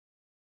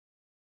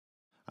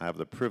I have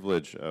the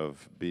privilege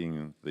of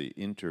being the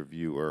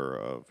interviewer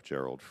of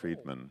Gerald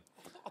Friedman.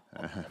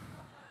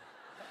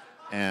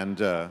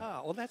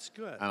 Well, that's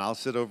good. And I'll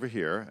sit over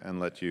here and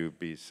let you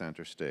be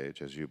center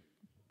stage, as you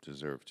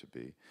deserve to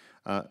be.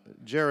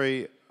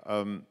 Jerry,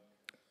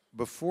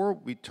 before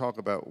we talk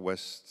about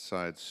West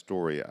Side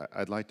Story,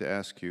 I'd like to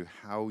ask you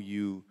how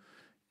you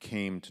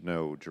came to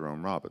know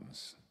Jerome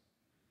Robbins.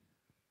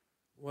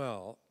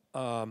 Well,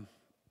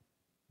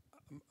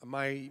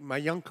 my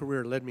young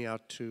career led me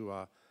out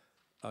to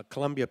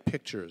Columbia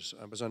Pictures.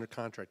 I was under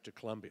contract to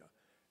Columbia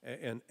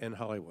in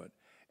Hollywood.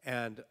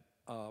 And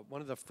one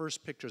of the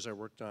first pictures I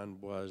worked on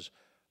was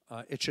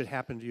It Should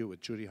Happen to You with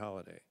Judy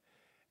Holliday.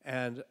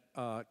 And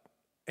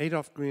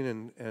Adolph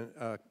Green and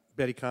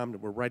Betty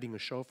Comden were writing a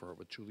show for her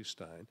with Julie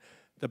Stein.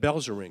 The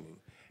bells are ringing.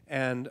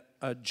 And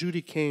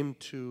Judy came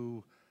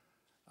to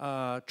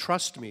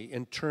trust me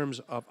in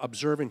terms of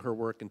observing her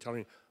work and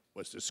telling me,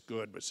 was this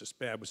good, was this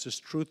bad, was this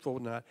truthful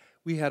or not?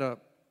 We had a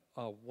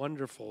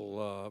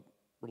wonderful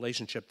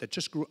relationship that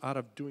just grew out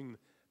of doing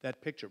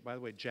that picture. By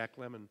the way, Jack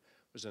Lemmon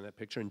was in that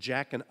picture, and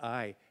Jack and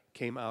I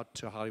came out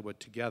to Hollywood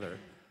together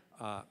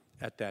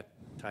at that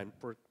time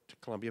for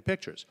Columbia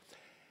Pictures.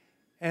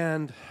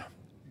 And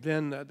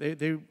then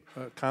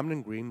Comden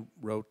and Green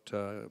wrote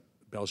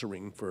Bells Are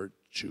Ringing for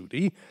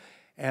Judy,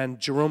 and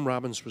Jerome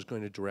Robbins was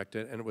going to direct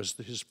it, and it was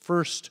his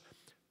first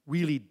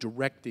really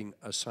directing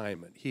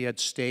assignment. He had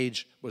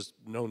staged, was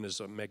known as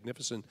a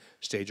magnificent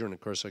stager, and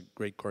of course a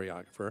great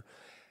choreographer.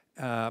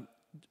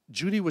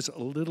 Judy was a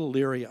little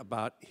leery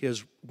about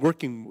his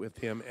working with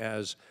him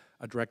as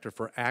a director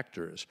for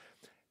actors.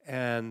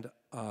 And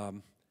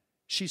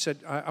she said,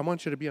 I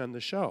want you to be on the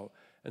show.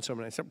 And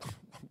so I said,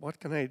 what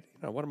can I,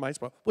 what am I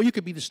supposed to? Well, you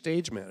could be the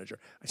stage manager.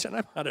 I said,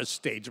 I'm not a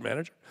stage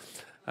manager.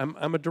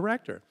 I'm a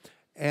director.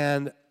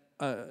 And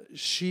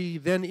she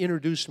then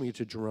introduced me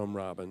to Jerome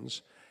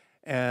Robbins.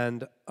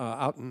 And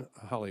out in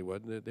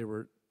Hollywood, they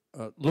were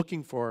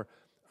looking for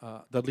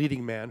the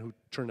leading man, who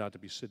turned out to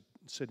be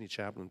Sidney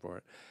Chaplin for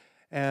it.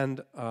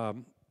 And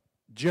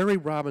Jerry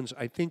Robbins,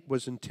 I think,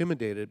 was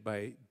intimidated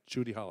by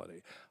Judy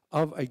Holliday,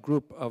 of a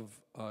group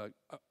of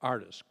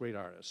artists, great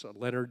artists,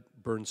 Leonard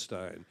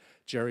Bernstein,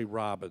 Jerry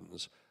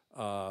Robbins,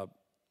 I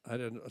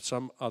don't know,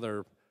 some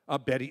other,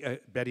 Betty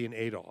and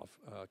Adolph,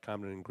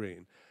 Comden and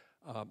Green.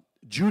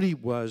 Judy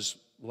was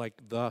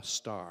like the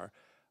star,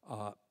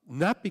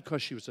 not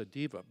because she was a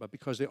diva, but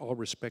because they all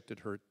respected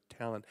her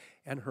talent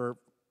and her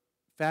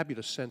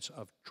fabulous sense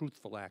of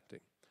truthful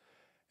acting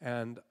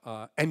and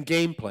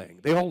game playing.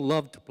 They all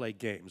loved to play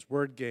games.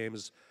 Word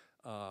games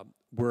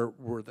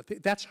were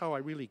that's how I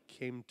really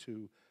came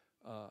to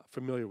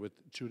familiar with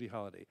Judy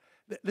Holliday.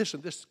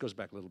 Listen, this goes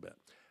back a little bit.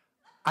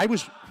 I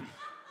was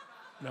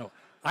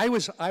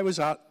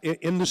out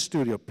in the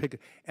studio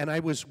and I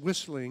was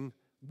whistling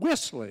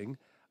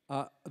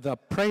the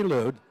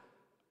prelude,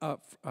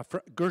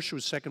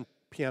 Gershwin's second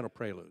piano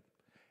prelude.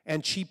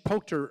 And she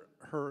poked her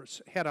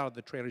head out of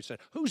the trailer and said,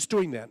 who's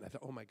doing that? And I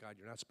thought, oh my God,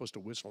 you're not supposed to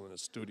whistle in a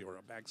studio or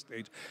a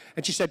backstage.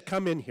 And she said,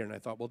 come in here. And I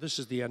thought, well, this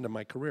is the end of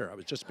my career. I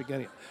was just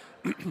beginning.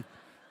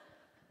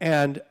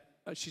 And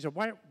she said,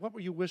 what were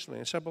you whistling?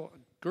 I said, well,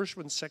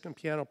 Gershwin's second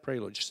piano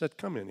prelude. She said,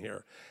 come in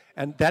here.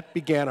 And that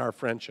began our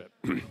friendship.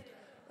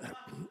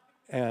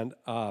 And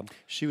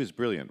she was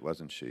brilliant,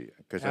 wasn't she?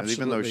 Because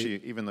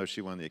even though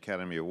she won the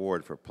Academy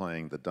Award for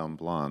playing the dumb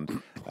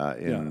blonde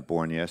in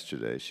Born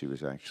Yesterday, she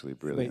was actually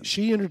brilliant.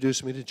 She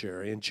introduced me to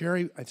Jerry, and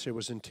Jerry, I'd say,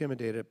 was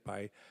intimidated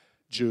by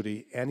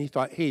Judy, and he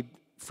thought, hey,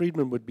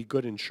 Friedman would be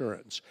good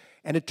insurance.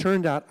 And it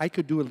turned out I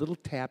could do a little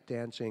tap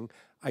dancing,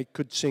 I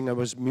could sing, I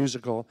was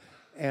musical,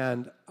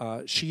 and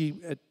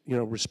she,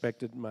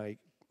 respected my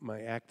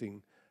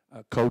acting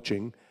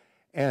coaching,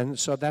 and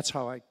so that's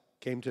how I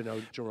came to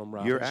know Jerome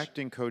Robbins. Your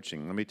acting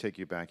coaching, let me take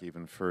you back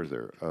even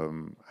further.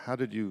 How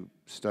did you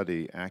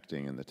study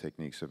acting and the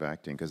techniques of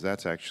acting? Because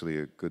that's actually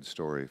a good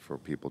story for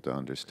people to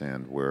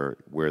understand where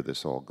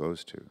this all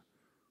goes to.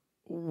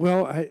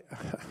 Well,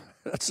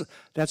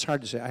 that's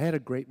hard to say. I had a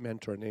great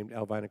mentor named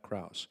Alvina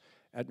Krauss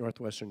at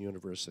Northwestern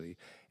University.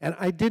 And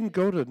I didn't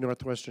go to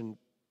Northwestern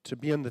to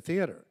be in the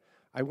theater.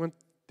 I went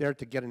there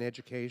to get an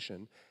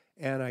education.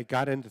 And I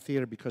got into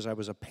theater because I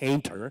was a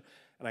painter,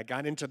 and I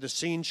got into the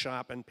scene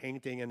shop and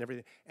painting and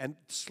everything. And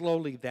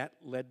slowly that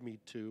led me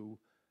to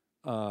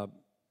a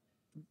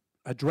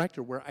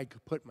director where I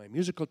could put my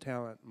musical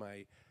talent,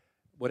 my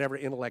whatever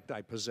intellect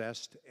I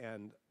possessed,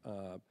 and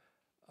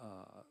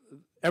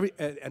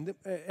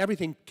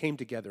everything came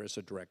together as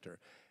a director.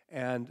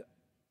 And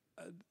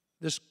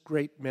this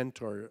great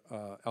mentor,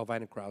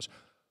 Alvina Krauss,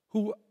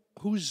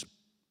 whose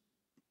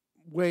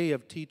way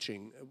of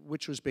teaching,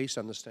 which was based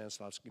on the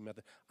Stanislavski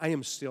method, I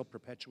am still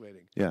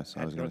perpetuating. Yes,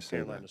 I was going to say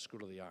that. North Carolina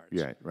School of the Arts.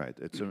 Yeah, right.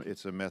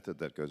 It's a method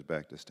that goes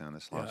back to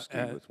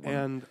Stanislavski with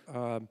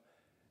one.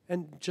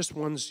 And just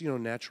one's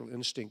natural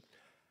instinct.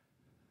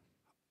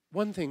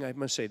 One thing I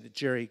must say that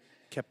Jerry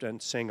kept on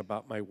saying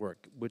about my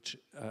work, which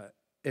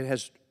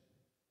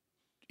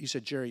he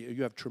said, Jerry,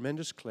 you have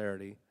tremendous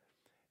clarity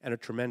and a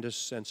tremendous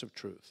sense of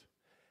truth,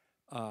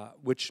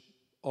 which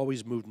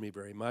always moved me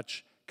very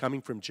much.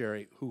 coming from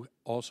Jerry, who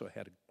also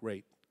had a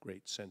great,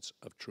 great sense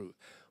of truth.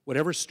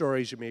 Whatever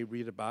stories you may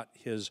read about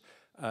his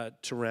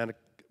tyrannic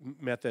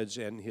methods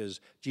and his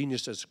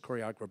genius as a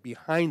choreographer,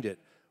 behind it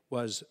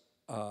was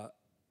an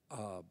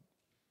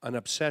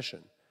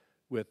obsession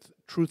with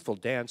truthful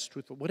dance,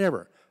 truthful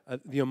whatever,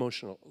 the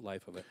emotional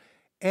life of it.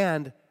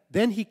 And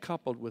then he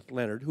coupled with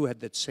Leonard, who had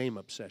that same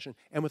obsession,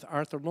 and with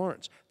Arthur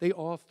Lawrence. They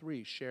all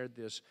three shared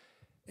this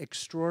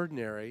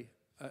extraordinary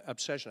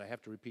obsession, I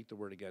have to repeat the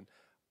word again,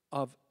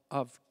 of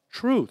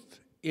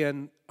truth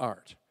in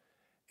art.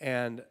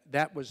 And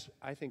that was,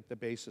 I think, the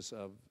basis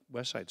of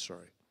West Side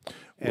Story.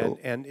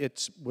 And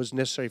it was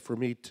necessary for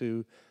me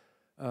to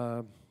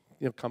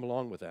come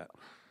along with that.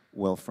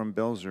 Well, From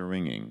Bells Are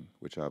Ringing,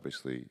 which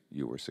obviously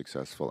you were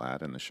successful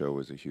at, and the show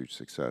was a huge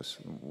success,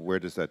 where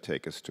does that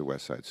take us to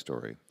West Side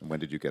Story? And when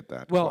did you get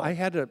that? Well, call? I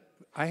had a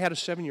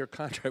 7-year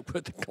contract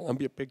with the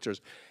Columbia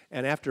Pictures,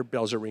 and after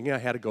Bells Are Ringing, I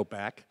had to go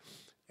back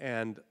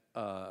and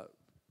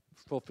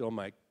fulfill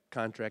my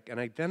contract.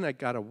 And then I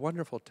got a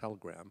wonderful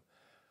telegram,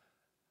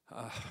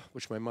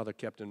 which my mother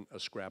kept in a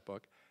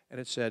scrapbook, and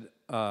it said,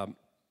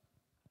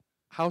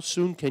 "How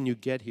soon can you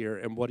get here,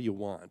 and what do you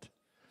want?"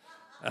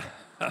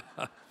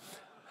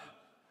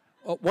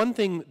 One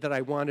thing that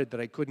I wanted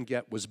that I couldn't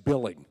get was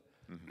billing.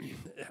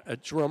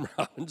 Jerome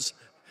Robbins,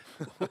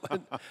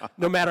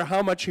 no matter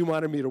how much he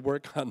wanted me to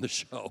work on the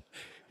show,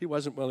 he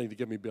wasn't willing to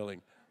give me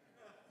billing.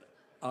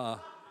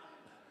 Well,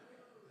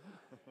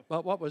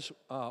 what was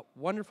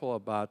wonderful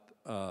about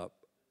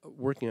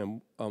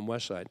working on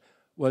West Side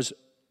was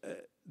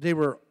they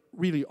were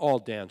really all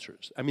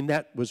dancers. I mean,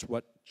 that was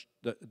what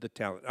the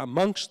talent.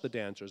 Amongst the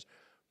dancers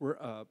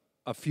were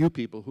a few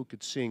people who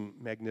could sing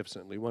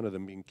magnificently, one of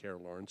them being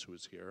Carol Lawrence, who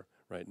is here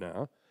right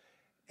now.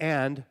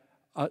 And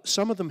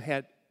some of them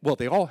had, well,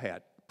 they all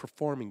had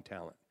performing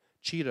talent.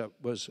 Cheetah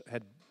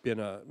had been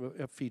a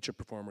feature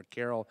performer.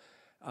 Carol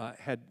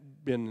had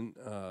been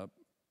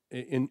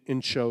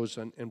in shows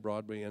on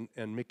Broadway,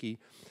 and Mickey,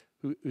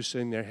 who's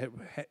sitting there,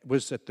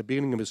 was at the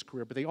beginning of his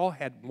career. But they all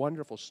had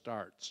wonderful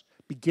starts,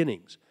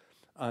 beginnings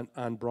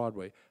on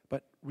Broadway,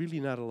 but really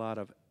not a lot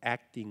of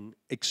acting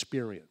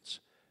experience.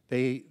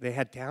 They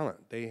had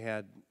talent. They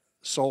had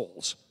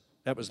souls.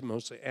 That was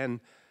mostly. And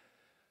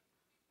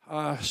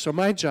so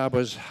my job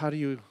was, how do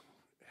you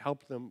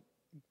help them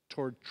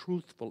toward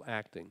truthful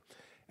acting?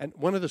 And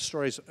one of the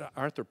stories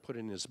Arthur put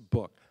in his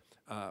book,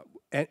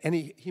 and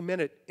he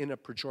meant it in a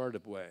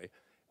pejorative way.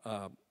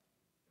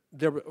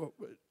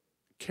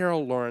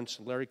 Carol Lawrence,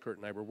 Larry Kurt,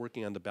 and I were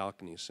working on the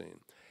balcony scene.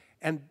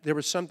 And there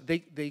was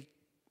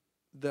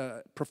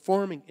the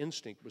performing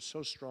instinct was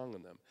so strong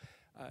in them.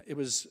 It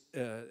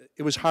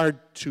was hard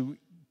to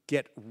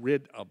get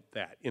rid of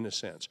that, in a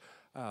sense.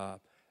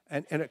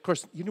 And of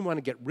course, you didn't want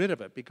to get rid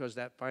of it because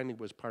that finally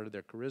was part of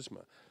their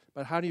charisma.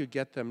 But how do you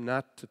get them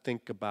not to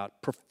think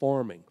about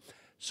performing?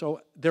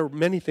 So there were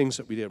many things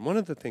that we did. One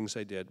of the things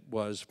I did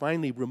was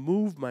finally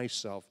remove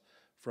myself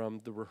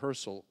from the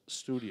rehearsal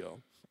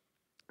studio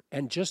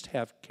and just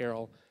have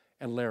Carol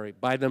and Larry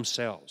by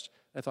themselves.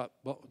 I thought,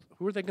 well,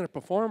 who are they going to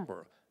perform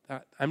for?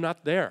 I'm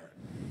not there.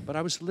 But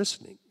I was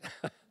listening.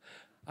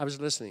 I was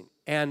listening.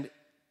 And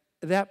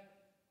that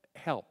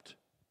helped.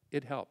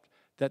 It helped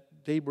that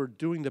they were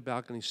doing the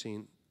balcony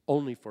scene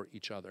only for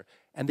each other.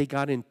 And they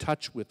got in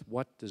touch with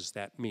what does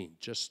that mean,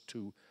 just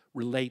to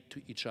relate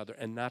to each other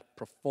and not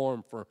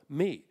perform for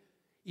me,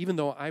 even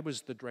though I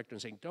was the director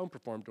and saying, don't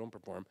perform, don't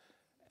perform.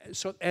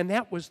 So, and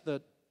that was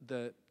the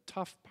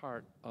tough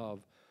part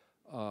of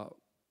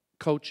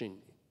coaching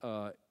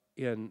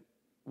in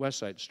West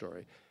Side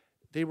Story.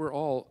 They were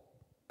all,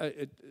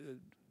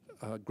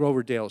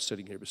 Grover Dale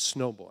sitting here was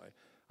Snowboy.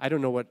 I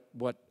don't know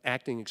what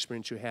acting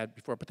experience you had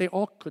before, but they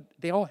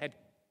all had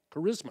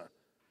charisma.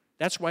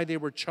 That's why they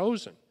were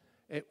chosen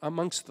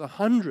amongst the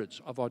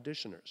hundreds of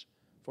auditioners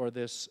for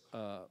this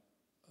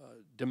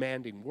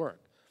demanding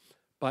work.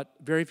 But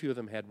very few of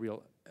them had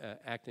real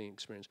acting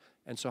experience.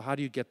 And so how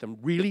do you get them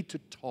really to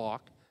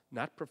talk,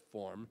 not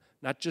perform,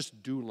 not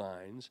just do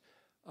lines?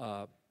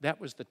 That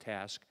was the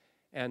task.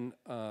 And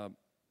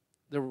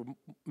there were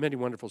many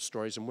wonderful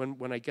stories. And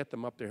when I get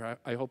them up there,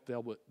 I hope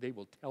they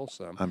will tell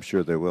some. I'm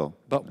sure they will.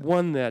 But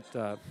one that...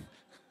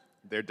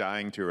 they're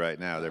dying to right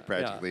now. They're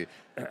practically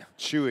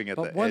chewing at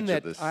the edge of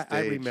the stage. But one that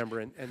I remember,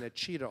 and that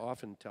Cheetah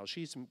often tells,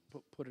 she's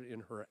put it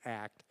in her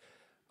act,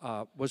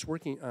 was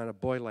working on A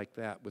Boy Like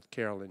That with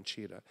Carol and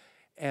Cheetah.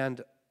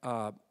 And,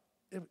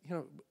 it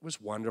was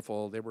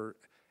wonderful. They were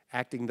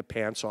acting the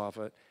pants off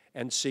it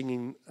and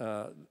singing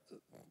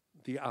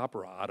the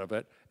opera out of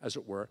it, as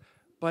it were.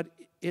 But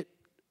it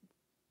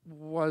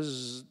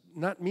was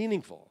not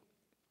meaningful.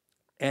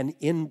 And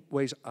in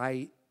ways,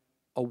 I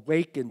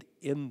awakened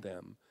in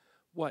them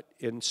what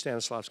in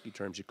Stanislavski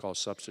terms you call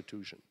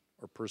substitution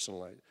or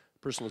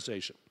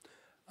personalization.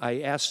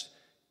 I asked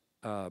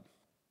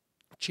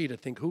Cheetah,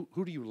 think, who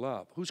do you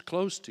love? Who's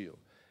close to you?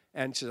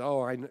 And she said,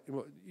 oh, I know.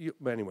 Well,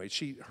 anyway,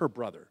 her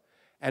brother.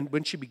 And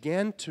when she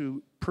began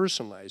to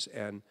personalize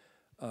and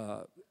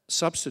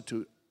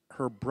substitute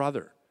her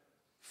brother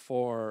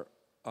for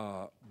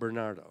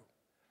Bernardo,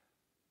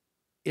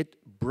 it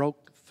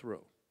broke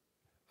through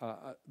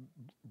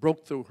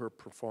her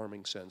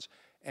performing sense,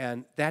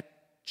 and that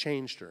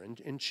changed her,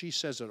 and she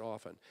says it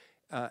often.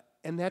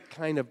 And that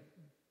kind of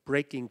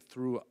breaking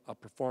through a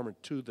performer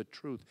to the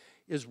truth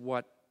is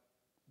what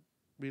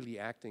really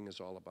acting is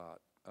all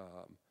about.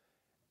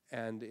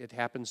 And it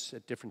happens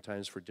at different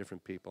times for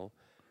different people.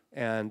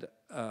 And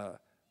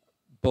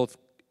both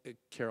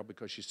Carol,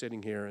 because she's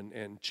sitting here,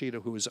 and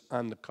Cheetah, who was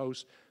on the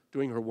coast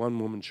doing her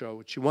one-woman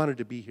show, she wanted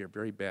to be here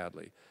very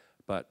badly,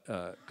 but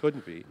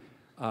couldn't be.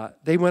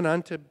 They went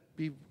on to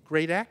be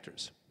great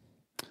actors.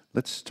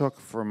 Let's talk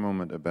for a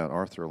moment about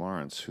Arthur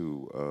Lawrence,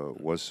 who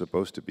was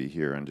supposed to be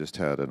here and just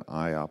had an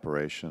eye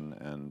operation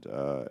and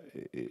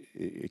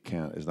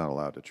is not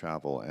allowed to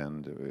travel.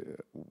 And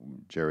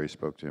Jerry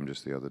spoke to him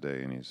just the other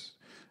day, and he's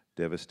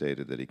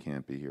devastated that he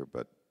can't be here.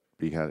 But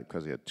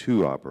because he had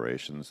 2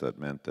 operations, that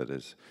meant that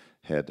his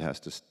head has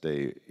to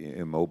stay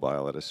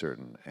immobile at a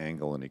certain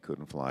angle, and he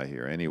couldn't fly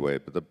here anyway.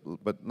 But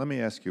let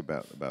me ask you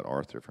about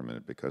Arthur for a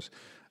minute, because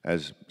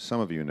as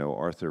some of you know,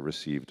 Arthur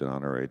received an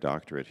honorary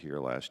doctorate here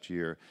last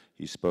year.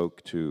 He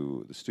spoke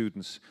to the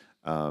students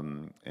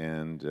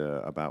and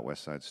about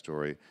West Side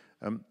Story.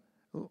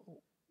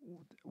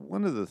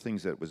 One of the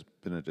things that was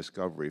been a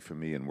discovery for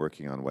me in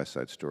working on West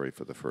Side Story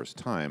for the first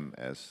time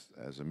as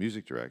a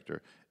music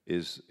director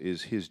is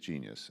his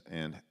genius,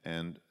 and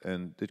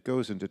it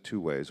goes into 2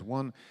 ways.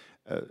 One,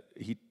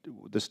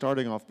 the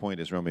starting off point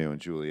is Romeo and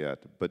Juliet,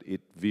 but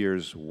it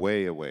veers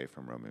way away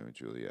from Romeo and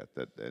Juliet.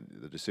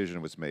 The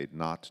decision was made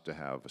not to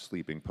have a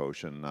sleeping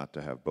potion, not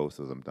to have both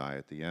of them die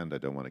at the end. I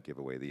don't want to give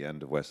away the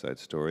end of West Side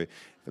Story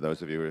for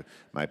those of you who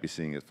might be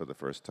seeing it for the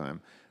first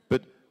time.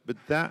 But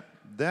that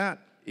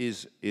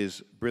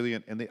is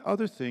brilliant. And the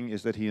other thing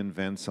is that he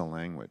invents a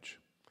language.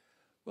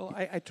 Well,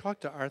 I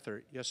talked to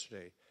Arthur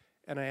yesterday,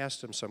 and I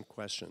asked him some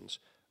questions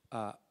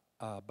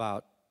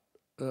about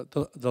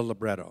the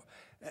libretto.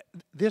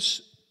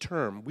 This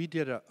term, we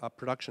did a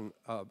production,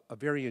 a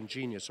very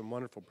ingenious and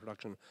wonderful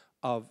production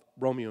of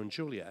Romeo and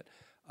Juliet,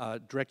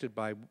 directed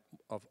by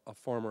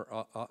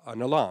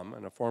an alum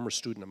and a former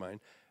student of mine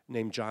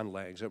named John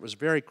Leggs. It was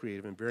very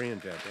creative and very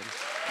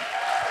inventive.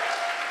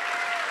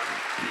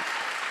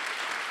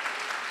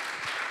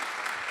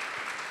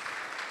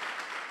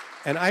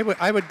 And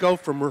I would go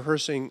from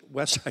rehearsing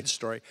West Side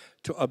Story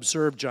to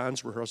observe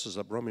John's rehearsals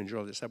of Romeo and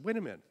Juliet. I said, wait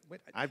a minute.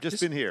 I've just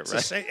been here,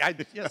 right?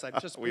 Yes,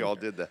 I've just been We all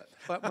here. did that.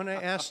 But when I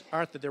asked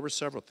Arthur, there were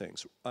several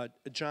things.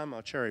 John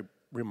Malcherry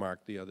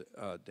remarked the other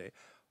day,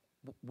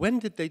 when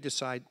did they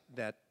decide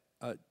that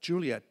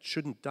Juliet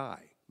shouldn't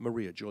die,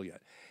 Maria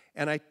Juliet?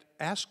 And I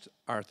asked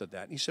Arthur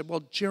that, and he said,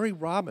 well, Jerry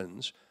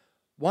Robbins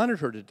wanted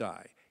her to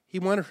die. He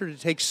wanted her to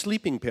take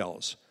sleeping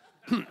pills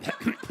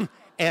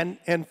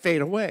and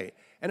fade away.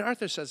 And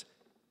Arthur says,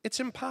 it's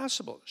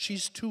impossible.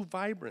 She's too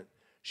vibrant.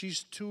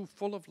 She's too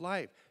full of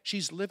life.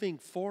 She's living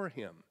for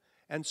him.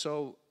 And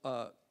so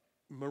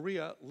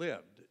Maria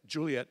lived.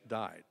 Juliet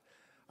died.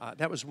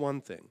 That was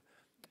one thing.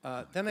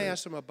 Then I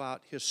asked him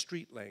about his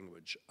street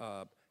language.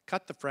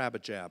 Cut the frabba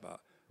jabba.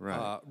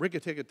 Right.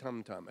 Rigga-tigga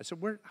tum-tum. I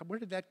said, where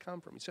did that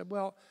come from? He said,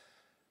 well,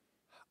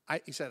 I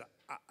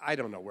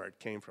don't know where it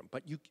came from,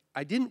 but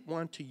I didn't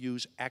want to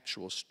use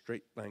actual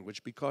street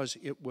language because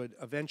it would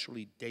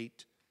eventually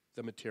date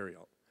the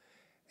material.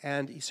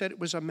 And he said it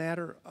was a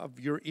matter of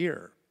your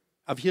ear,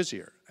 of his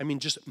ear. I mean,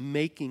 just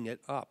making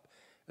it up.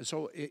 And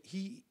so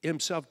he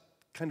himself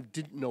kind of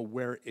didn't know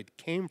where it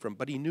came from,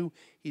 but he knew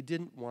he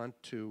didn't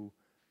want to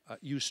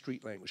use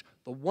street language.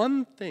 The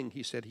one thing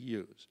he said he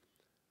used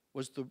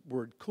was the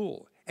word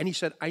cool. And he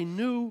said, I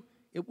knew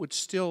it would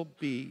still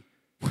be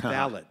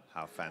valid.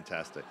 How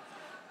fantastic.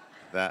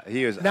 That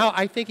he is. Now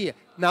I think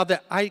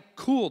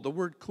the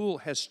word cool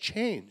has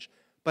changed,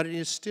 but it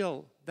is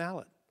still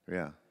valid.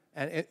 Yeah.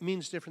 And it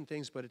means different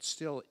things, but it's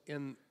still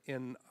in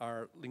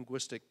our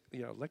linguistic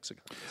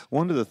lexicon.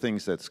 One of the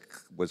things that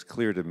was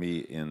clear to me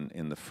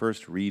in the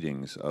first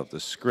readings of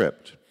the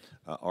script,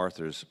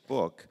 Arthur's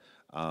book,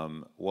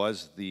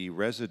 was the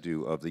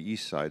residue of the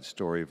East Side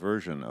Story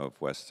version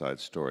of West Side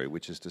Story,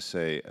 which is to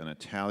say an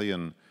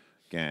Italian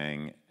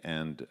gang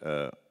and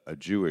a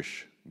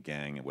Jewish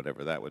gang,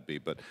 whatever that would be.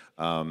 But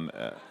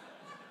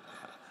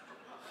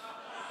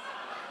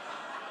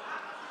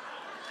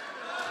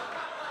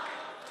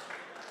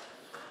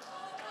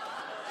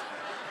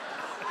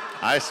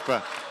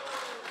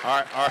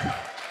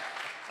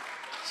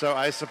so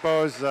I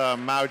suppose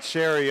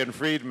Malcherry and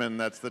Friedman,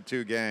 that's the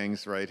 2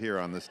 gangs right here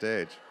on the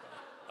stage.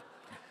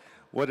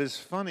 What is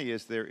funny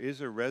is there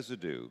is a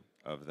residue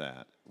of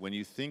that. When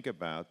you think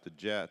about the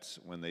Jets,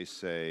 when they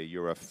say,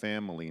 you're a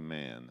family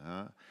man,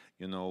 huh?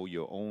 You know,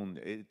 you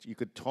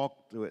could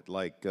talk to it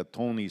like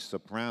Tony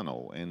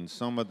Soprano, and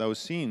some of those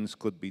scenes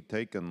could be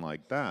taken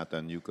like that,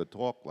 and you could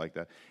talk like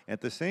that. At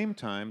the same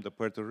time, the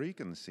Puerto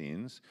Rican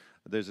scenes,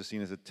 there's a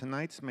scene that says,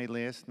 tonight's my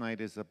last night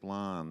as a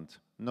blonde,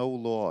 no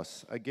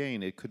loss.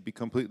 Again, it could be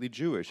completely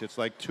Jewish. It's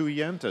like 2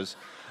 yentas.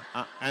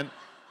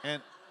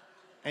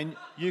 And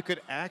you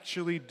could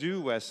actually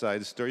do West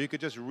Side Story. You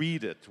could just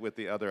read it with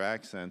the other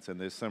accents, and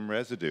there's some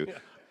residue. Yeah.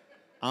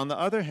 On the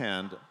other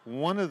hand,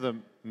 one of the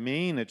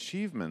main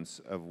achievements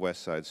of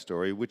West Side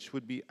Story, which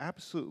would be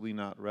absolutely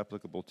not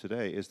replicable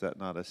today, is that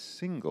not a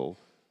single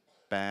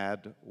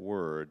bad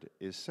word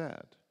is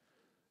said.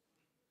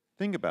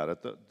 Think about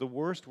it. The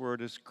worst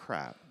word is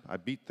crap. I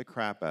beat the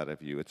crap out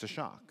of you. It's a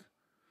shock.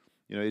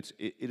 You know,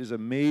 it is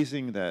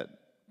amazing that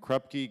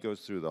Krupke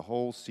goes through the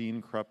whole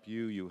scene, Krupp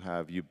you. You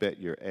have you bet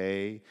your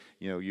A,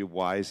 you know, you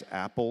wise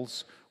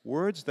apples.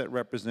 Words that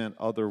represent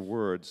other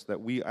words that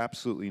we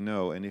absolutely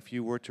know. And if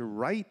you were to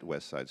write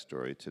West Side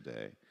Story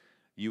today,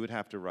 you would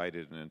have to write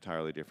it in an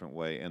entirely different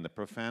way. And the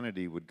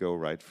profanity would go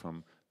right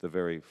from the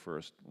very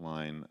first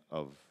line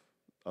of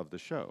the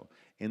show.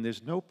 And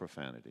there's no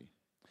profanity.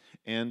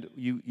 And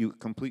you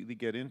completely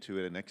get into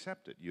it and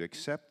accept it. You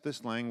accept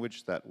this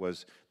language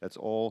that's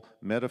all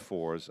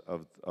metaphors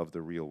of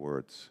the real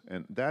words.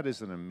 And that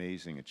is an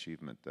amazing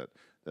achievement that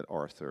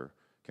Arthur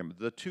can.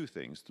 The two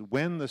things,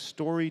 when the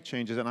story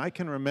changes, and I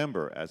can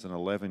remember as an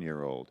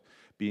 11-year-old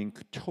being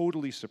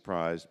totally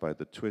surprised by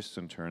the twists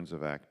and turns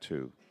of Act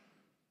 2.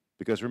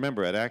 Because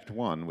remember, at Act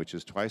 1, which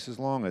is twice as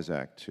long as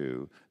Act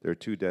 2, there are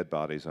two dead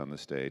bodies on the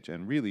stage.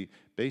 And really,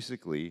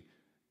 basically,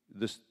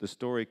 the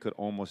story could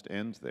almost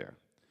end there.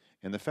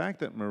 And the fact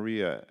that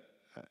Maria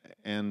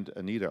and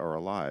Anita are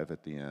alive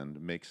at the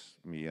end makes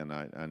me, and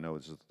I know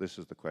this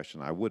is the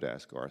question I would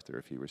ask Arthur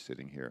if he were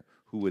sitting here,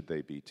 who would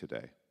they be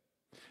today?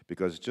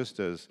 Because just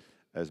as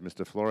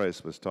Mr.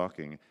 Flores was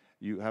talking,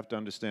 you have to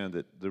understand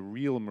that the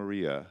real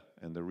Maria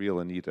and the real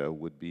Anita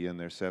would be in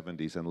their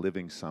 70s and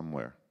living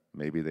somewhere.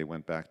 Maybe they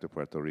went back to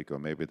Puerto Rico.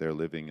 Maybe they're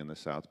living in the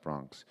South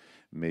Bronx.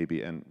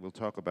 Maybe, and we'll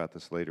talk about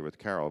this later with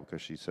Carol,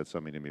 because she said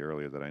something to me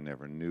earlier that I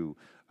never knew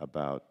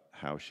about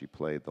how she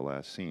played the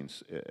last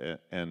scenes.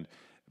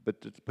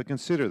 But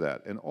consider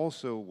that. And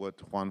also what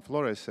Juan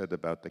Flores said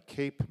about The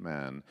Cape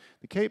Man.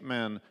 The Cape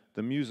Man,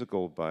 the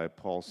musical by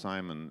Paul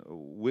Simon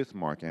with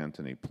Mark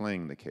Antony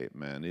playing the Cape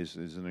Man is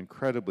an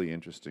incredibly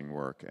interesting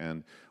work,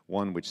 and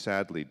one which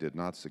sadly did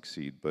not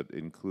succeed, but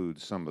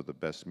includes some of the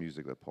best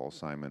music that Paul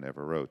Simon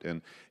ever wrote.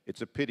 And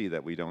it's a pity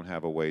that we don't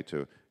have a way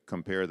to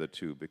compare the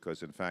two,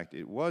 because in fact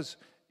it was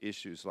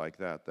issues like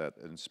that that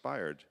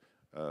inspired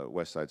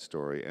West Side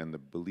Story and the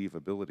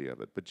believability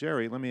of it. But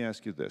Jerry, let me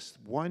ask you this.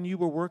 When you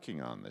were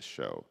working on this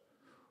show,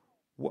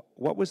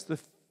 what was the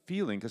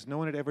feeling? Because no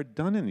one had ever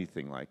done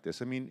anything like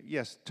this. I mean,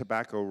 yes,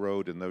 Tobacco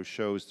Road and those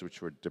shows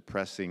which were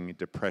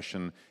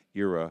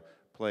Depression-era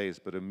plays,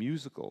 but a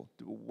musical.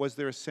 Was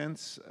there a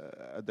sense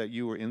that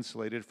you were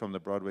insulated from the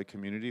Broadway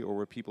community, or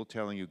were people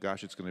telling you,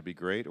 gosh, it's going to be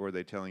great, or were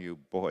they telling you,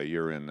 boy,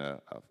 you're in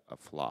a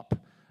flop?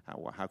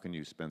 How can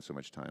you spend so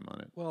much time on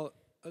it? Well,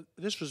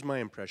 this was my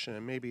impression,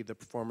 and maybe the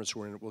performers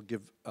who were in it will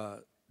give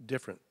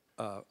different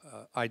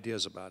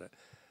ideas about it.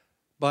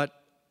 But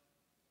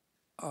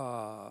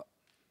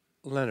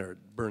Leonard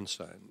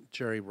Bernstein,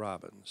 Jerry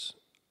Robbins,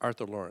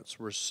 Arthur Lawrence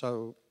were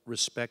so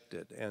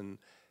respected and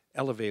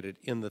elevated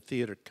in the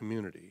theater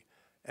community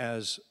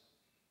as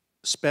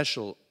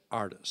special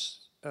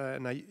artists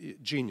and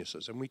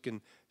geniuses. And we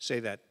can say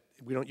that,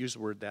 we don't use the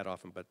word that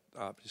often, but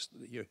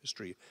obviously your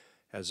history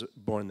has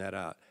borne that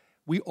out.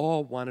 We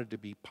all wanted to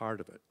be part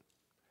of it.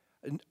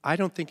 And I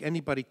don't think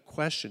anybody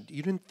questioned.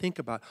 You didn't think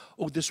about,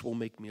 oh, this will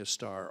make me a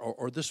star,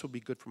 or this will be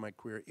good for my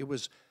career. It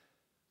was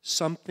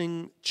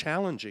something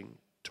challenging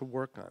to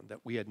work on that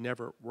we had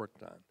never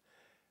worked on.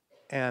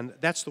 And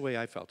that's the way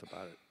I felt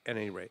about it, at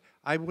any rate.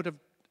 I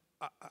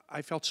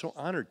felt so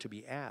honored to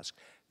be asked,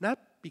 not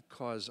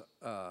because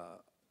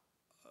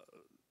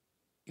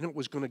it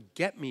was going to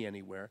get me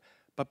anywhere,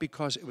 but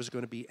because it was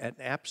going to be an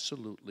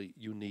absolutely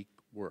unique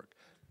work.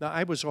 Now,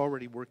 I was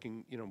already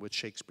working, with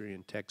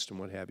Shakespearean text and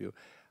what have you.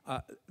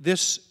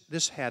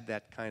 This had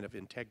that kind of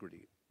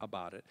integrity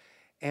about it,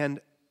 and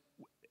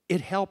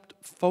it helped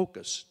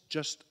focus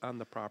just on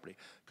the property,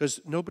 because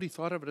nobody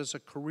thought of it as a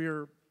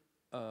career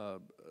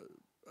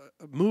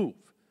move,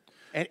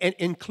 and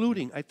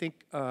including, I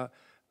think,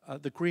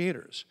 the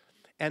creators.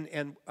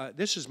 And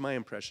this is my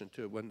impression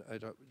too. When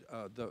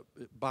the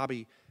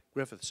Bobby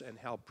Griffiths and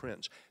Hal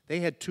Prince, they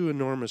had two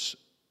enormous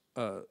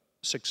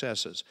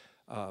successes,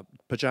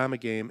 Pajama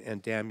Game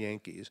and Damn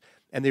Yankees,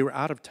 and they were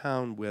out of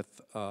town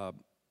with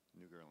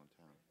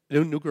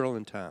New Girl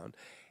in Town.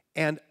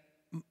 And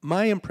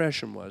my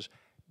impression was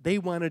they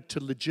wanted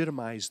to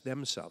legitimize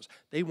themselves.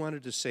 They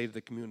wanted to say to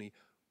the community,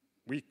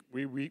 we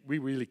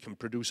really can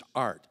produce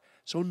art.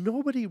 So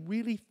nobody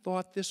really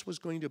thought this was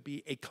going to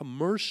be a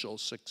commercial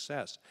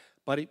success,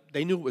 but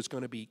they knew it was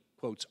going to be,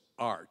 quotes,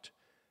 art,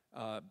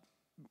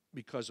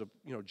 because of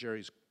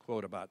Jerry's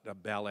quote about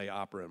ballet,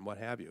 opera, and what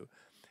have you.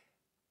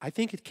 I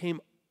think it came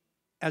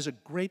as a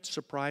great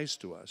surprise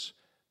to us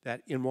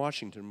that in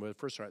Washington, when it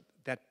first started,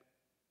 that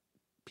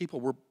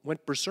people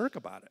went berserk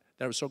about it.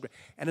 That was so great.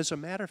 And as a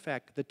matter of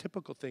fact, the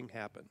typical thing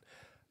happened.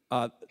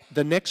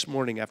 The next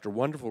morning, after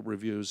wonderful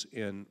reviews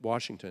in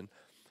Washington,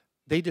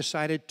 they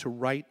decided to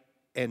write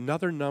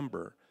another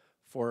number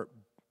for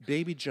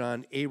Baby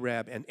John,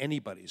 Arab, and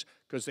Anybody's,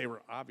 because they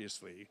were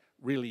obviously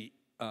really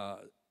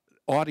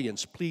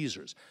audience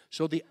pleasers.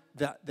 So the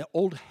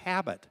old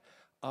habit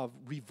of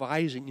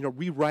revising,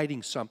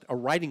 rewriting something or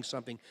writing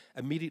something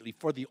immediately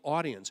for the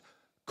audience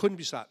couldn't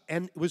be stopped.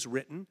 And it was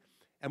written,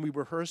 and we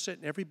rehearsed it,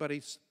 and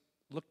everybody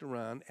looked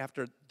around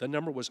after the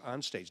number was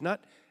on stage,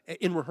 not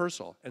in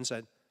rehearsal, and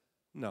said,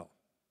 no.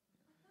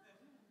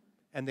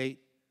 And they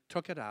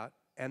took it out,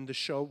 and the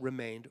show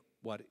remained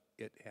what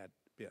it had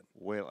been.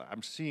 Well,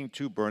 I'm seeing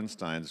two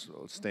Bernsteins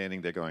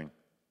standing there going,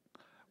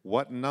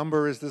 what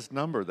number is this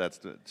number?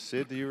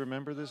 Sid, do you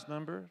remember this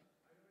number?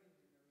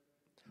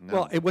 No.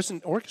 Well, it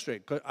wasn't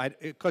orchestrated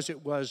because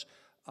it was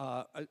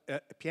a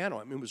piano.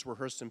 I mean, it was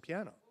rehearsed in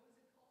piano.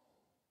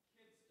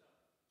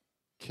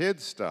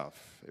 Kid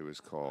Stuff, it was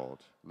called.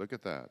 Look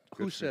at that.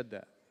 Who said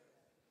that?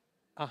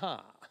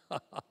 Aha.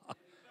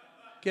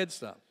 Kid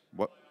Stuff.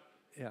 What?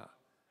 Yeah.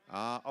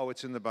 Oh,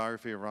 it's in the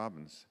biography of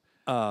Robbins.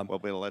 Well,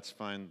 let's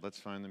find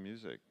the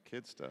music.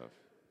 Kid Stuff.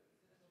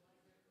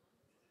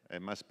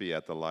 It must be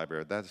at the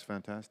library. That's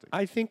fantastic.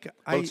 I think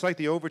well, it's like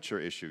the overture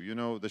issue. You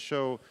know, the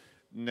show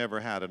never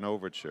had an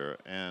overture,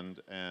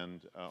 and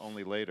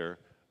only later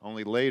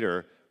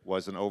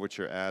was an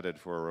overture added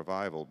for a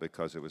revival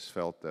because it was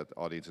felt that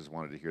audiences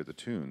wanted to hear the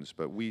tunes.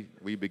 But we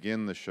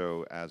begin the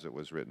show as it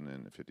was written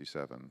in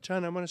 '57.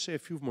 John, I want to say a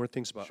few more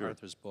things about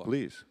Arthur's book.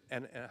 Please.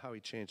 And how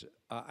he changed it.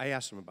 I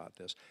asked him about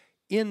this.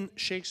 In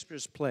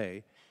Shakespeare's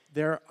play,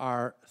 there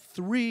are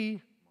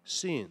 3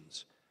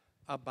 scenes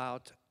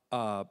about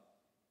a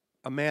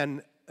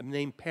man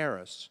named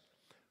Paris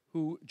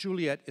who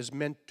Juliet is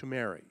meant to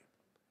marry.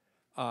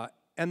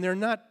 And they're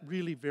not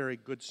really very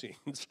good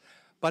scenes,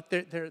 but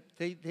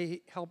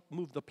they help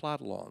move the plot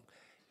along.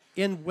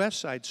 In West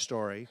Side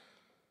Story,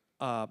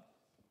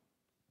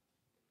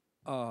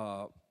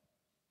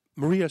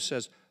 Maria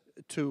says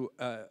to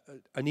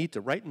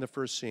Anita, right in the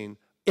first scene,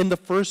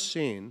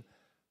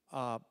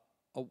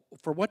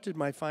 for what did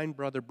my fine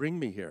brother bring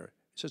me here?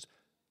 He says,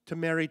 to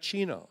marry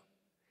Chino.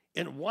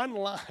 In one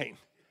line,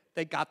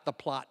 they got the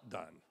plot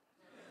done.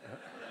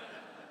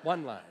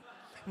 One line.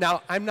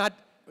 Now, I'm not,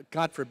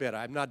 God forbid,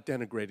 I'm not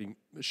denigrating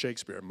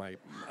Shakespeare.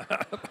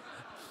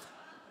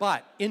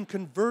 But in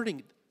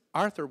converting,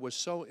 Arthur was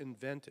so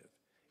inventive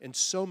in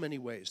so many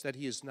ways that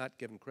he is not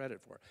given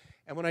credit for.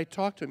 And when I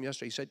talked to him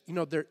yesterday, he said,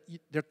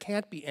 there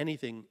can't be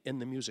anything in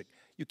the music.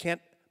 You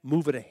can't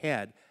move it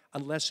ahead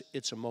unless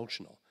it's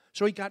emotional.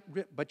 So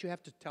but you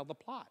have to tell the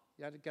plot.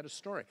 You have to get a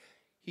story.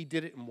 He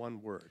did it in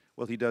one word.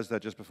 Well, he does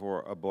that just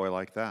before A Boy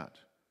Like That.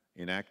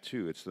 In Act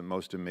 2, it's the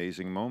most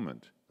amazing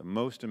moment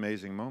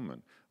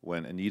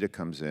when Anita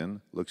comes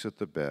in, looks at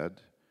the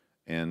bed,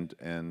 and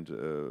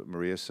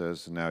Maria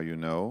says, now you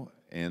know,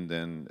 and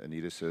then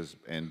Anita says,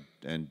 and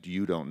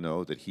you don't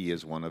know that he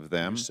is one of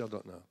them. You still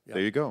don't know. Yeah.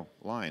 There you go,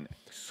 line.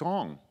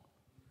 Song.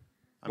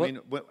 I mean,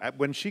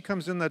 when she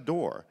comes in that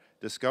door,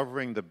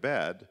 discovering the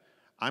bed,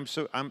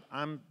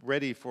 I'm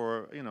ready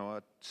for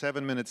a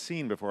 7-minute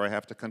scene before I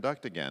have to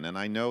conduct again, and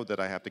I know that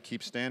I have to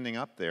keep standing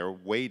up there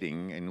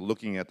waiting and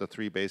looking at the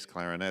 3 bass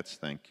clarinets.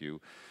 Thank you,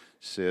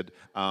 Sid.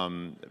 I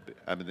mean,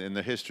 in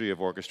the history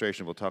of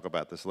orchestration, we'll talk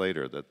about this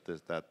later.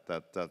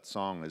 That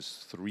song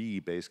is 3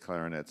 bass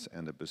clarinets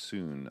and a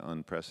bassoon,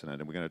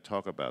 unprecedented. We're going to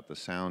talk about the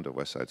sound of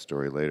West Side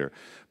Story later,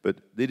 but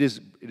it is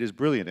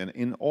brilliant. And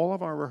in all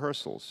of our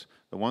rehearsals,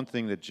 the one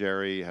thing that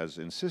Jerry has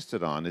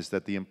insisted on is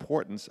that the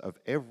importance of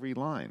every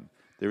line.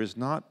 There is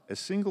not a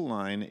single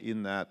line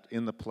in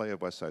the play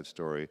of West Side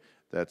Story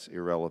that's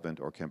irrelevant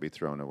or can be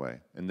thrown away.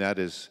 And that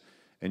is,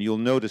 and you'll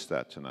notice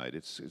that tonight,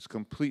 it's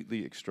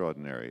completely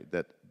extraordinary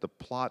that the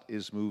plot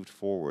is moved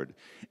forward.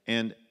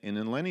 And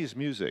in Lenny's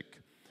music,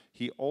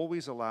 he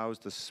always allows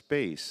the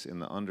space in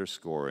the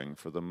underscoring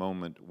for the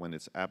moment when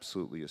it's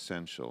absolutely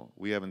essential.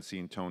 We haven't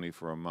seen Tony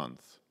for a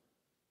month.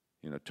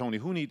 Tony,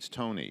 who needs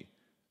Tony?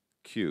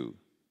 Cue,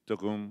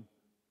 da-gung,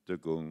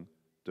 da-gung,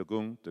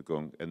 da-gung,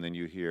 da-gung, and then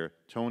you hear,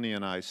 Tony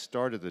and I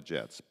started the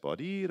Jets,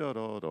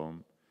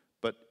 ba-dee-da-da-dum.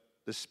 But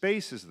the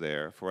space is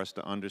there for us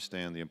to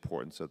understand the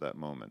importance of that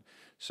moment.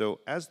 So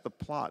as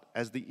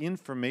the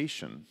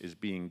information is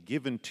being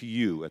given to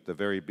you at the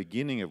very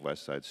beginning of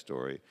West Side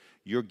Story,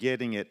 you're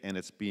getting it and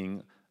it's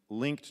being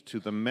linked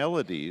to the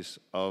melodies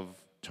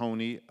of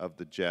Tony, of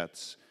the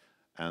Jets,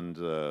 and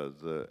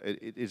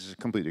it is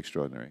completely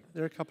extraordinary.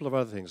 There are a couple of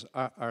other things.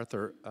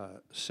 Arthur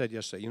said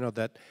yesterday,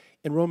 that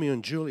in Romeo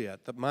and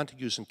Juliet, the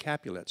Montagues and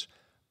Capulets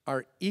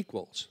are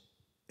equals,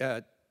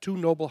 2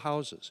 noble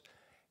houses.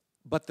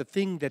 But the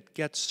thing that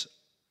gets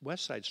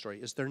West Side Story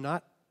is they're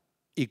not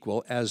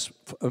equal, as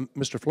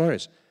Mr.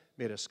 Flores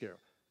made us scare.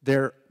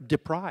 They're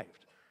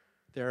deprived.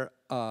 They're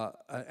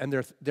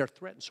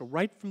threatened. So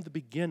right from the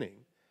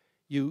beginning,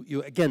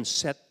 you again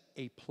set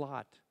a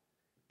plot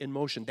in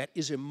motion that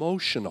is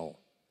emotional,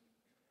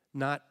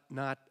 not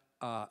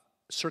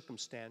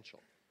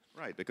circumstantial.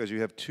 Right, because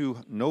you have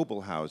 2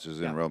 noble houses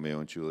in Romeo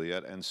and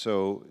Juliet, and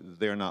so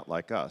they're not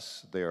like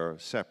us. They are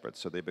separate,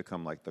 so they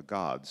become like the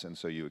gods, and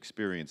so you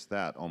experience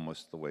that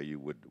almost the way you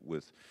would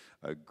with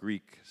a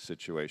Greek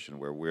situation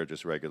where we're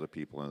just regular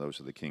people and those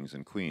are the kings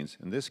and queens.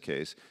 In this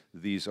case,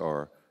 these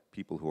are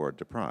people who are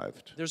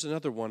deprived. There's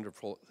another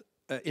wonderful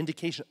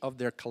indication of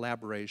their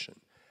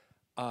collaboration.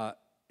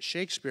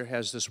 Shakespeare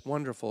has this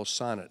wonderful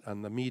sonnet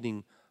on the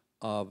meeting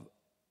of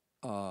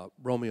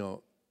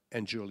Romeo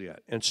and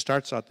Juliet, and it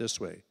starts out this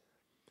way: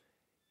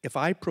 "If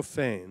I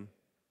profane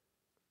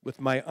with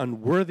my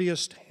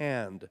unworthiest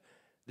hand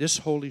this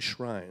holy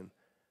shrine,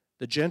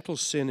 the gentle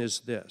sin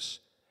is this."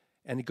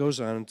 And he goes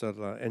on,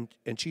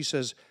 and she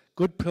says,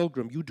 "Good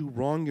pilgrim, you do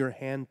wrong your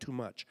hand too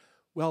much."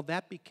 Well,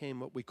 that became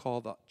what we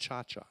call the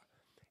cha-cha,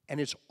 and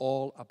it's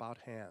all about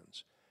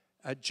hands.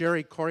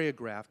 Jerry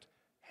choreographed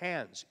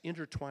hands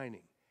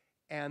intertwining,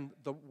 and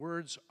the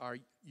words are,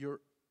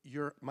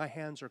 my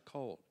hands are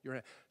cold.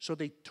 So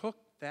they took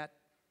that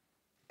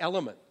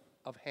element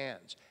of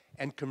hands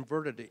and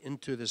converted it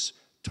into this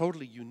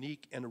totally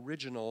unique and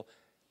original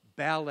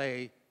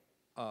ballet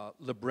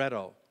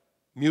libretto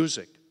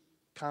music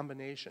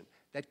combination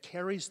that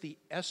carries the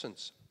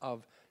essence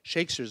of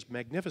Shakespeare's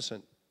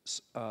magnificent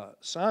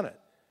sonnet,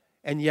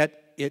 and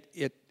yet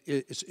it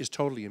is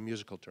totally in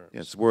musical terms.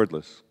 Yeah, it's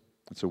wordless.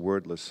 It's a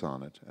wordless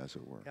sonnet, as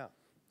it were. Yeah.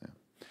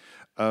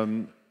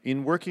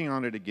 In working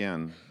on it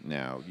again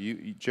now,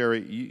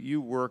 Jerry,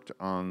 you worked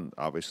on,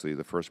 obviously,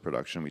 the first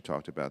production. We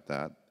talked about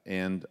that.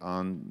 And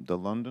on the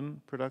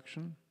London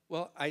production?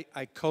 Well,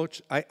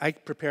 I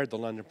prepared the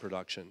London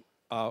production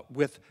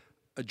with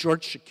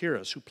George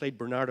Shakiris, who played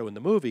Bernardo in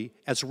the movie,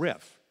 as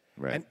Riff.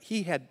 Right. And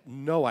he had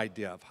no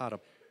idea of how to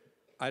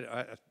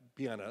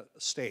be on a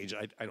stage,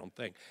 I don't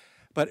think.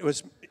 But it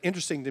was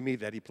interesting to me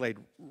that he played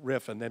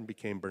Riff and then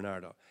became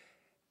Bernardo.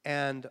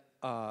 And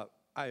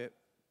I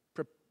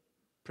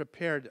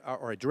prepared,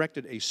 or I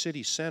directed a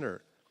city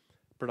center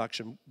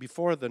production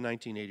before the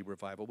 1980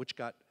 revival, which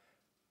got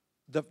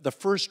the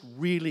first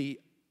really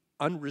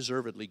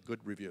unreservedly good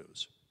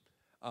reviews,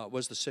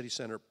 was the city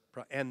center.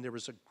 And there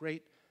was a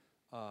great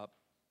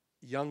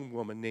young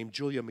woman named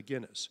Julia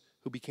McGuinness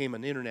who became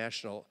an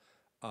international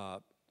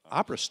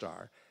opera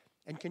star.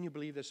 And can you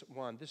believe this,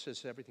 Juan? This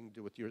has everything to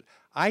do with yours.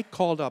 I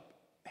called up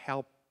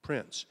Hal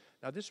Prince.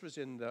 Now, this was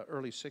in the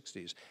early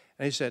 60s.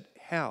 And I said,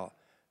 "Hal,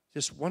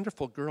 this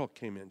wonderful girl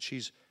came in.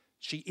 She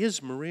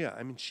is Maria.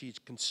 I mean, she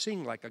can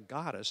sing like a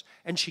goddess,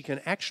 and she can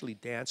actually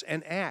dance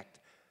and act.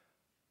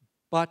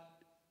 But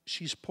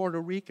she's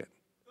Puerto Rican."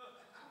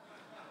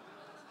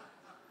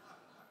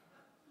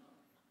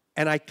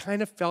 And I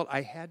kind of felt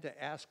I had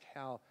to ask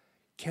Hal,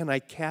 can I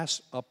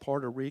cast a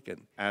Puerto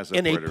Rican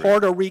in a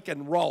Puerto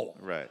Rican role?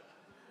 Right.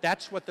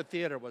 That's what the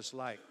theater was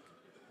like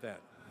then.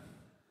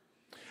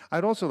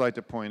 I'd also like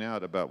to point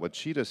out about what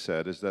Sheeta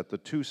said is that the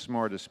two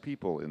smartest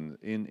people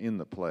in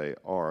the play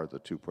are the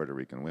two Puerto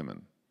Rican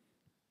women.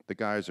 The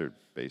guys are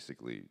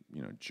basically,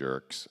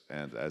 jerks,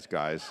 and as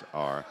guys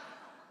are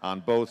on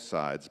both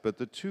sides. But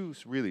the two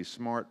really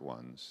smart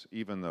ones,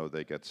 even though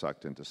they get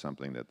sucked into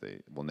something that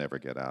they will never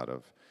get out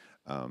of,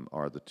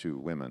 are the two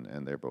women,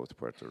 and they're both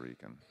Puerto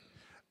Rican.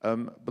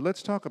 But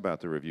let's talk about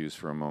the reviews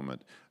for a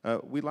moment.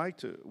 We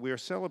are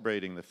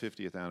celebrating the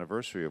 50th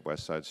anniversary of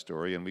West Side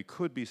Story, and we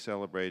could be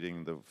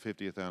celebrating the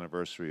 50th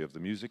anniversary of The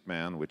Music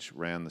Man, which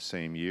ran the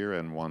same year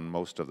and won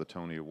most of the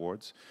Tony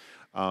Awards.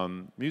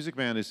 Music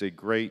Man is a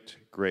great,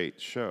 great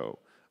show.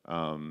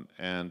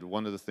 And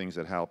one of the things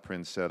that Hal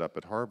Prince said up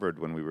at Harvard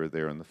when we were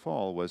there in the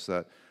fall was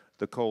that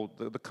the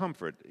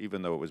comfort,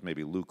 even though it was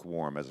maybe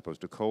lukewarm as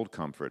opposed to cold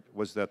comfort,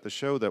 was that the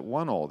show that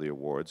won all the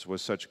awards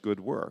was such good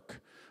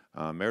work.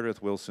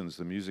 Meredith Willson's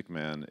The Music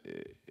Man,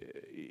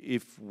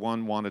 if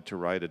one wanted to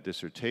write a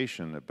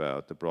dissertation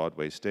about the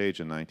Broadway stage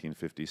in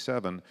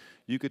 1957,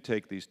 you could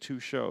take these two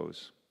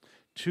shows,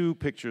 two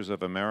pictures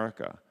of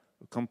America,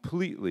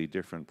 completely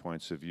different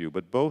points of view,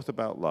 but both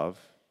about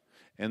love.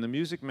 And The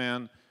Music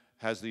Man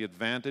has the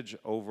advantage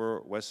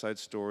over West Side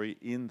Story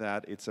in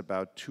that it's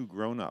about two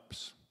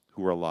grown-ups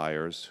who are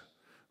liars,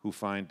 who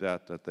find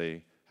out that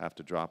they have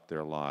to drop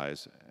their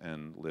lies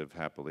and live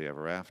happily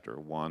ever after.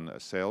 One, a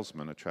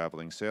salesman, a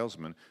traveling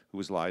salesman, who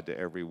has lied to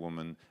every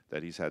woman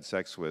that he's had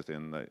sex with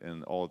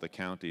in all of the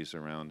counties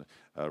around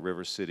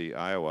River City,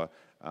 Iowa,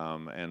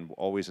 and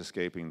always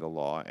escaping the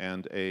law,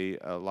 and a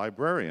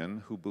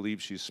librarian who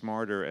believes she's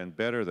smarter and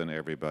better than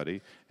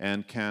everybody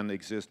and can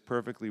exist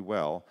perfectly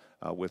well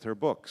with her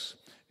books.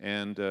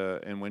 And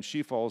when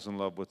she falls in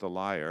love with the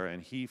liar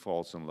and he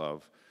falls in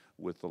love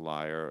with the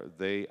liar,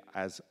 they,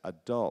 as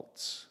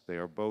adults, they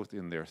are both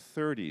in their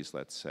 30s,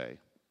 let's say,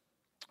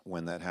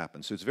 when that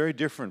happens. So it's very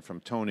different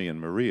from Tony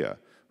and Maria,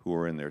 who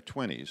are in their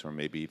 20s or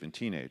maybe even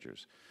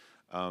teenagers.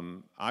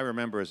 I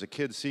remember as a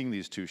kid seeing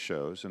these two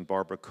shows, and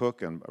Barbara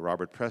Cook and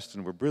Robert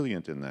Preston were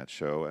brilliant in that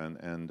show,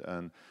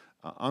 and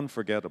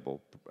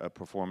unforgettable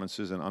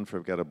performances and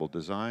unforgettable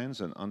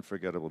designs and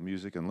unforgettable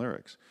music and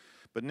lyrics.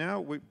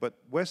 But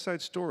West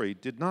Side Story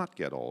did not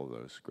get all of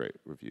those great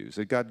reviews.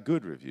 It got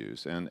good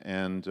reviews,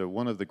 and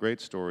one of the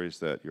great stories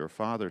that your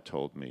father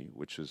told me,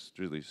 which is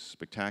really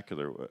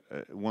spectacular,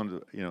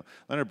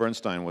 Leonard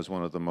Bernstein was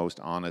one of the most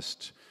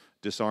honest,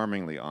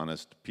 disarmingly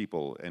honest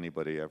people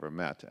anybody ever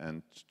met,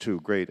 and to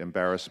great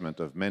embarrassment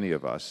of many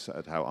of us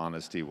at how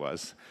honest he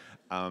was.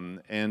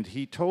 And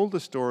he told the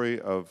story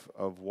of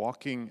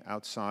walking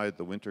outside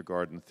the Winter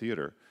Garden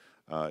Theater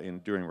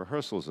during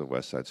rehearsals of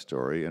West Side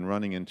Story and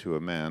running into a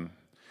man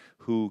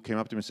who came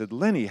up to him and said,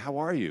 "Lenny, how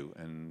are you?"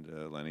 And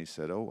Lenny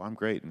said, "Oh, I'm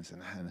great." And he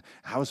said, "And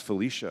how's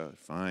Felicia?"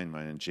 "Fine,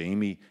 and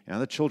Jamie,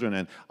 and the children,"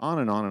 and on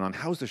and on and on.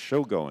 "How's the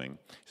show going?"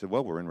 He said,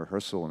 "Well, we're in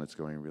rehearsal and it's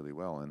going really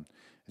well." And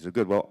he said,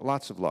 "Good, well,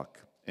 lots of luck."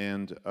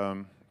 And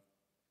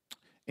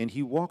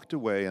he walked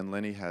away, and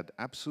Lenny had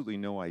absolutely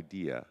no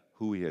idea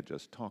who he had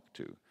just talked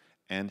to.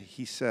 And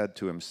he said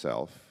to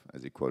himself,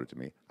 as he quoted to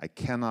me, "I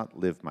cannot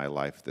live my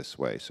life this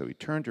way." So he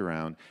turned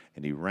around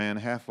and he ran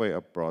halfway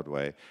up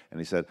Broadway and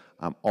he said,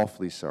 "I'm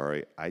awfully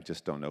sorry, I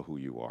just don't know who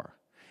you are."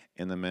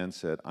 And the man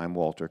said, "I'm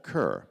Walter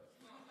Kerr."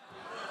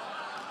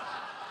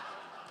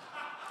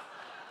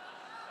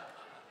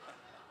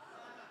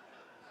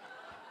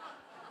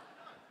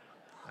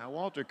 Now,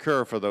 Walter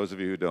Kerr, for those of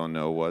you who don't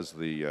know, was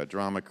the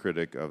drama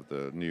critic of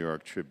the New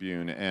York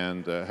Tribune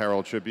and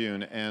Herald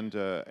Tribune,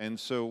 and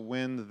so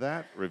when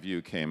that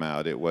review came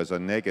out, it was a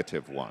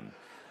negative one,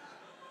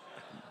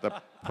 the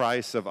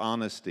price of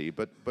honesty.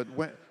 But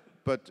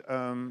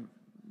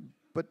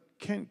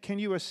can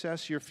you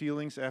assess your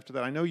feelings after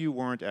that? I know you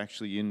weren't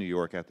actually in New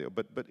York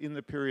but in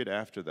the period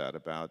after that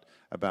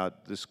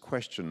about this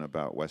question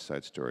about West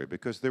Side Story,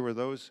 because there were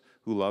those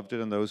who loved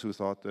it and those who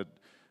thought that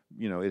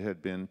it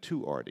had been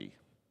too arty,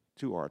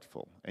 too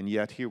artful. And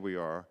yet here we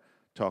are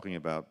talking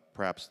about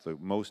perhaps the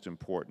most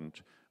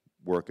important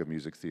work of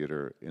music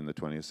theater in the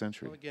 20th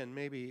century. Well, again,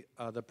 maybe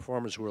the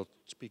performers who will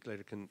speak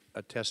later can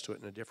attest to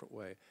it in a different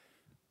way.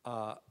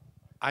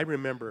 I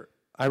remember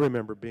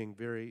being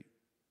very,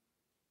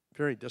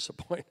 very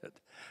disappointed.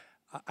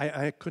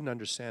 I couldn't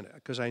understand it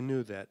because I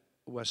knew that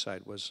West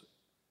Side was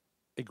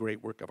a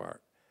great work of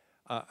art.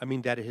 I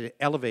mean, that it had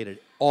elevated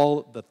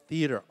all the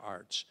theater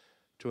arts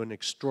to an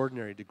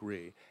extraordinary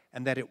degree,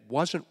 and that it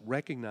wasn't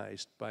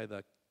recognized by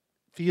the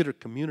theater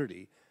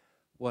community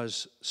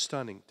was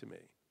stunning to me.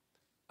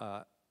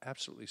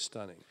 Absolutely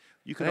stunning.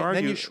 You could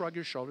argue. Then you shrug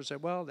your shoulders and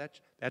say, "Well, that's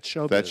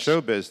showbiz." That's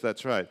showbiz.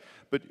 That's right.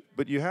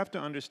 But you have to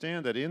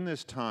understand that in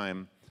this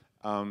time,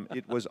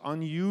 it was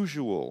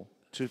unusual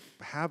to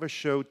have a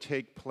show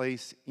take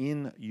place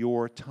in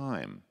your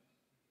time.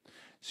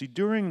 See,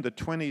 during the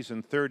 20s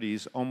and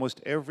 30s, almost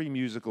every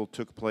musical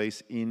took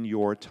place in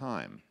your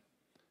time.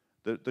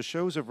 The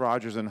shows of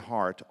Rodgers and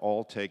Hart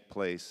all take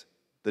place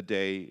the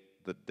day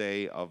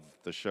of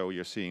the show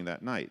you're seeing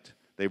that night.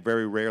 They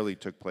very rarely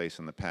took place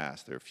in the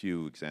past. There are a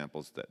few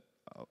examples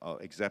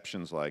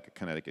exceptions like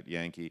Connecticut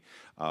Yankee,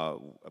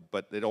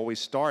 but it always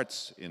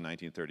starts in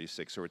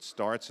 1936 or it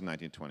starts in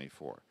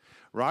 1924.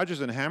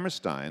 Rodgers and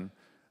Hammerstein,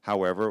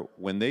 however,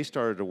 when they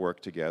started to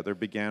work together,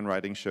 began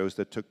writing shows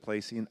that took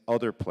place in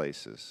other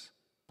places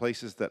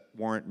that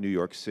weren't New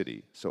York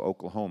City. So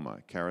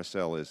Oklahoma,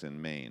 Carousel is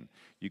in Maine.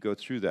 You go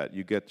through that,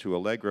 you get to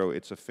Allegro,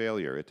 it's a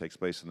failure. It takes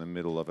place in the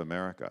middle of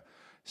America.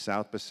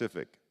 South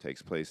Pacific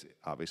takes place,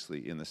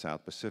 obviously, in the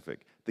South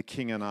Pacific. The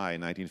King and I,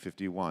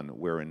 1951,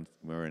 we're in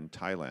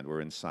Thailand, we're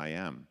in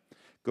Siam.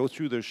 Go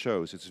through those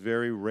shows. It's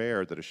very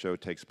rare that a show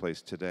takes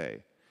place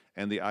today.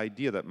 And the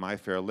idea that My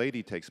Fair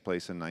Lady takes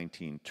place in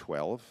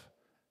 1912,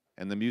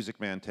 and The Music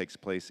Man takes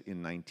place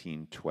in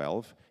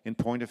 1912. In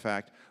point of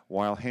fact,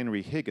 while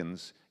Henry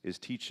Higgins is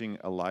teaching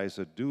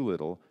Eliza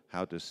Doolittle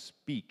how to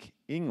speak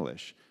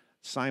English,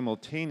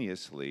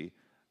 simultaneously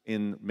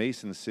in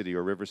Mason City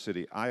or River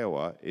City,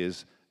 Iowa,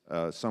 is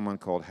someone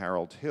called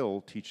Harold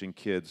Hill teaching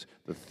kids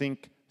the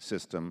think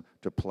system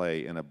to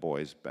play in a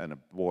boys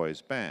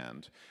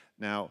band.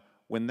 Now,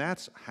 when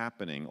that's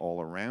happening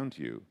all around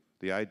you,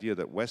 the idea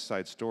that West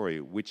Side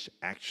Story, which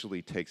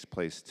actually takes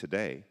place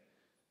today,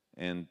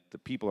 and the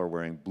people are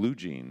wearing blue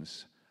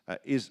jeans,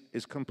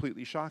 is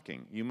completely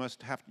shocking. You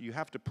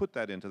have to put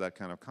that into that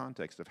kind of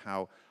context of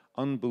how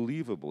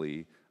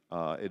unbelievably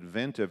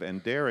inventive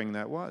and daring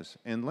that was.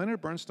 And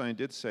Leonard Bernstein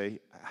did say,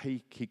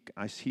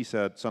 he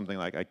said something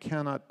like, "I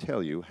cannot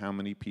tell you how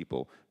many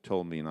people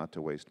told me not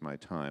to waste my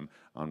time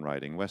on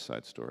writing West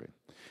Side Story."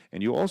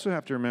 And you also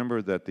have to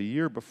remember that the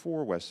year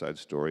before West Side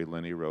Story,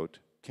 Lenny wrote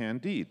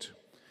Candide.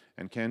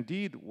 And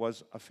Candide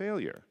was a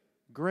failure.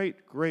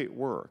 Great, great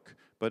work,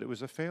 but it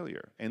was a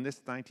failure. And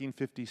this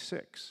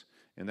 1956,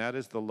 and that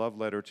is the love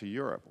letter to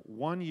Europe.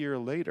 1 year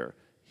later,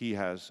 he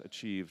has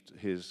achieved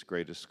his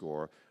greatest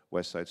score,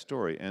 West Side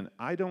Story. And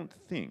I don't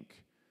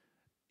think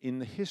in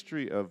the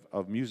history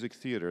of music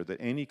theater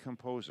that any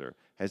composer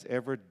has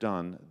ever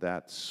done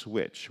that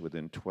switch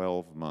within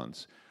 12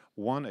 months.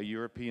 One, a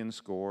European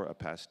score, a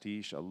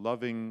pastiche, a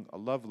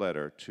love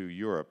letter to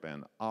Europe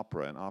and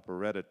opera and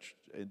operetta.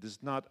 It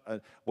is not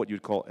what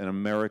you'd call an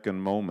American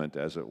moment,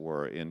 as it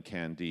were, in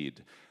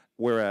Candide.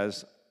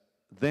 Whereas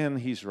then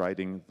he's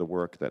writing the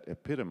work that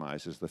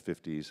epitomizes the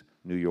 50s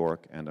New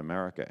York and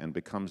America and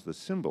becomes the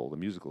symbol, the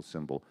musical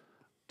symbol,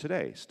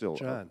 today still.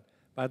 John,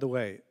 by the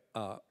way,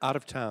 out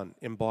of town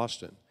in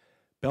Boston,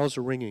 Bells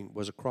Are Ringing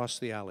was across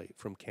the alley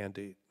from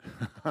Candide.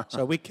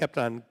 So we kept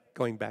on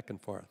going back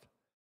and forth.